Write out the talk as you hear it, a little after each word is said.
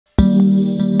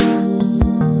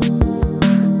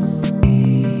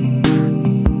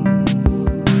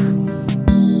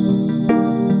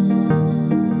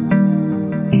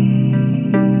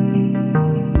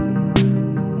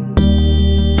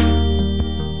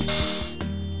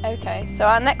Okay, so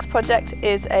our next project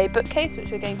is a bookcase which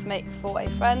we're going to make for a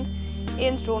friend.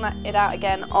 Ian's drawn it out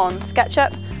again on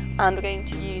SketchUp, and we're going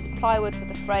to use plywood for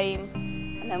the frame,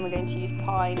 and then we're going to use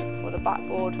pine for the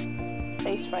backboard,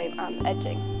 face frame and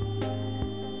edging.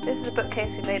 This is a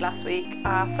bookcase we made last week.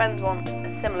 Our friends want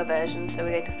a similar version, so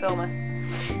we're going to film us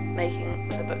making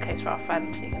the bookcase for our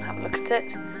friend so you can have a look at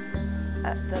it.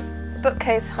 The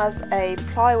bookcase has a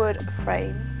plywood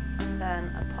frame and then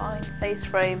a pine face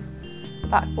frame,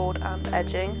 backboard and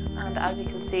edging, and as you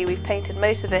can see we've painted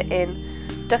most of it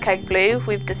in duck egg blue.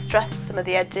 We've distressed some of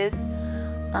the edges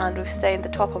and we've stained the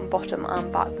top and bottom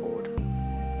and backboard.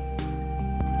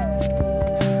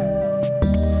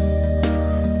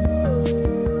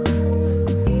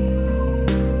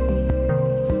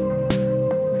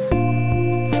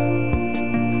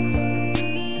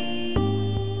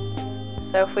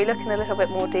 So if we look in a little bit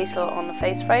more detail on the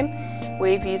face frame,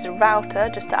 we've used a router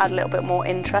just to add a little bit more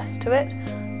interest to it,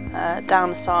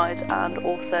 down the sides and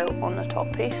also on the top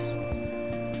piece.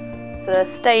 The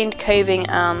stained coving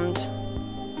and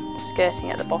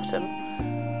skirting at the bottom,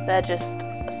 they're just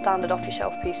standard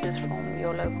off-the-shelf pieces from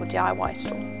your local DIY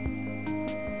store.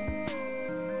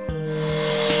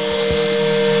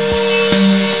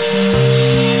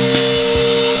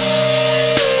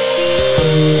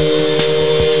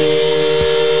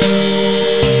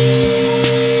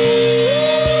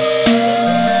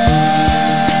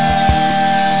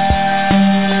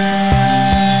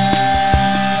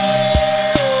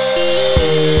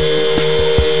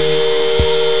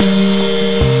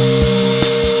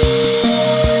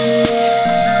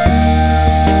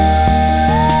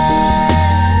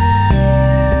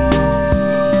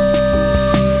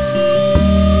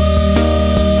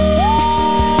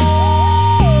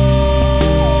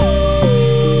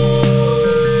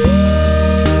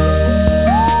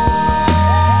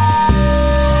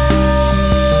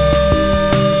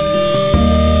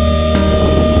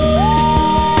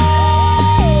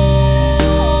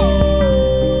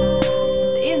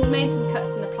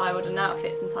 And now it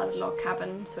fits inside the log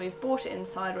cabin, so we've brought it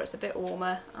inside where it's a bit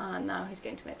warmer, and now he's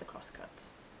going to make the cross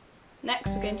cuts. Next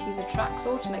we're going to use a track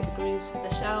saw to make the grooves for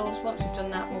the shelves. Once we've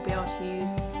done that we'll be able to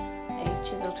use a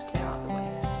chisel to clear out the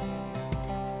waste.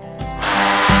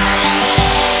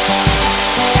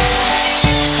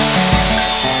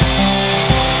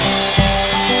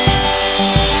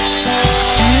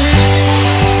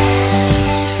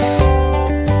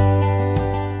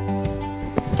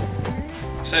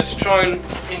 So to try and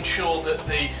ensure that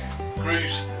the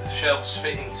grooves that the shelves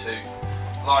fit into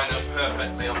line up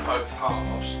perfectly on both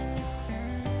halves,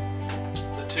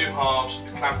 the two halves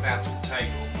are clamped down to the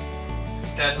table,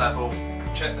 dead level,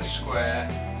 check the square,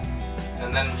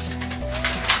 and then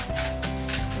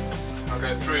I'll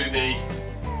go through the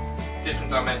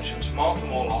different dimensions, mark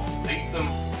them all off, leave them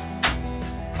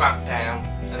clamped down,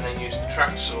 and then use the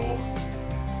track saw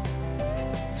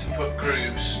to put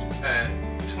grooves,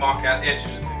 to mark out the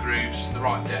edges of the grooves to the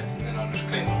right depth, and then I'll just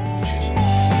clean them with the chisel.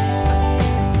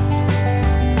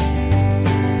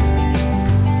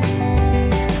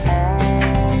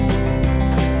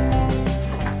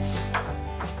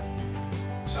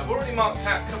 So I've already marked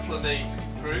out a couple of the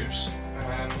grooves.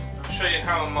 I'll show you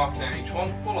how I'm marking out each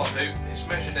one. All I'll do is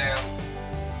measure down.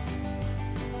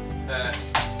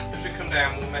 As we come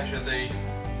down we'll measure the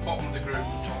bottom of the groove and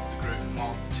the top of the groove and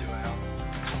mark the two out.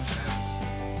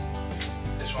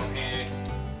 This one here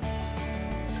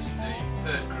is the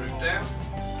third groove down,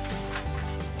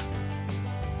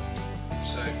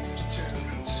 so there's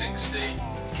 260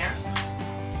 gap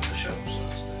for the shelf, so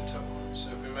that's the top one.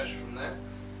 So if we measure from there,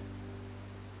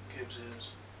 it gives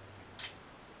us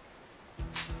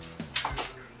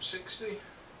 260,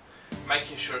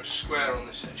 making sure it's square on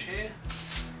this edge here,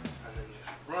 and then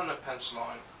just run a pencil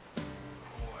line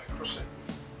all the way across it.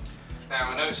 Now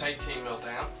I know it's 18mm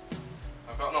down,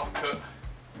 I've got an offcut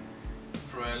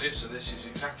from earlier, so this is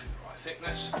exactly the right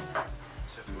thickness.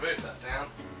 So if we move that down,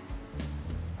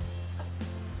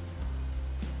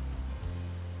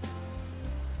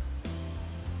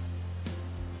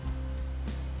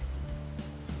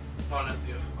 line up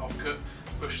the offcut,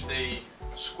 push the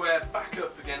square back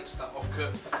up against that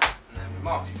offcut, and then we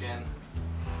mark again,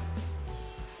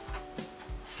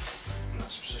 and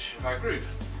that's the position of our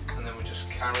groove. And then we just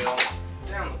carry on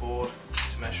down the board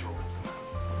to measure all of them out.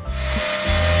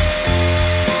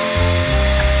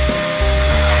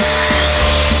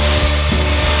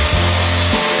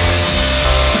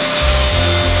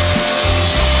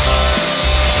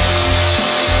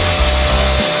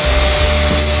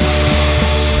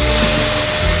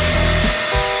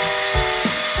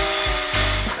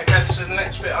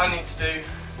 Bit I need to do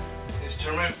is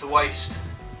to remove the waste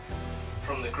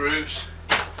from the grooves.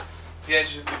 The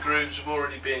edges of the grooves have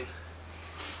already been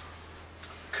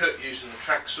cut using the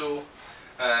track saw.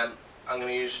 I'm going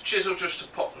to use a chisel just to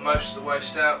pop most of the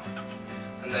waste out,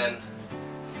 and then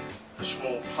a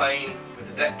small plane with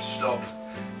a depth stop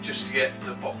just to get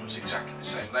the bottoms exactly the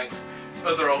same length.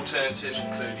 Other alternatives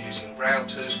include using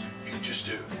routers. You can just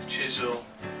do it with a chisel.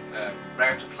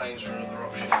 Router planes are another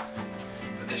option,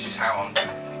 but this is how I'm doing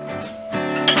it.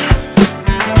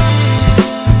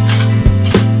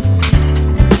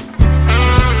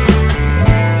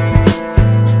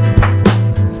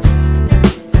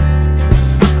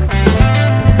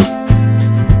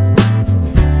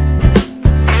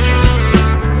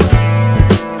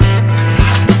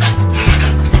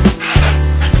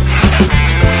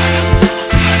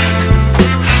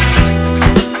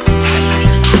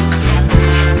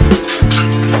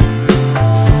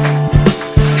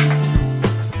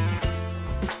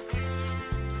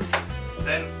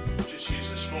 Then just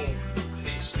use a small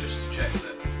piece just to check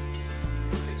that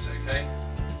it fits okay,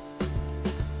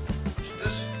 which it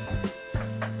does.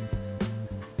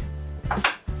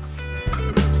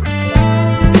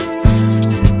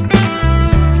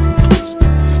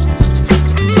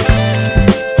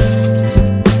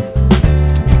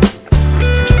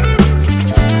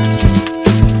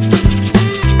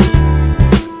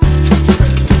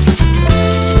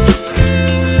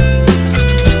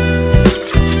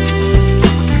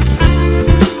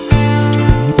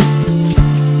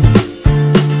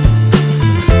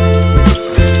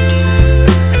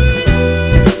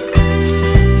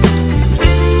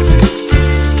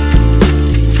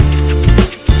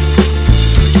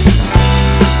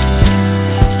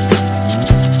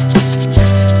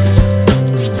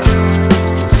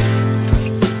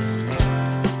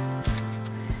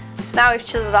 So now we've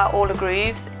chiseled out all the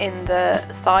grooves in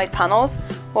the side panels.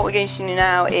 What we're going to do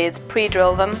now is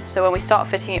pre-drill them, so when we start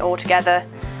fitting it all together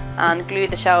and glue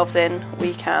the shelves in,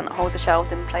 we can hold the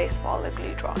shelves in place while the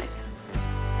glue dries.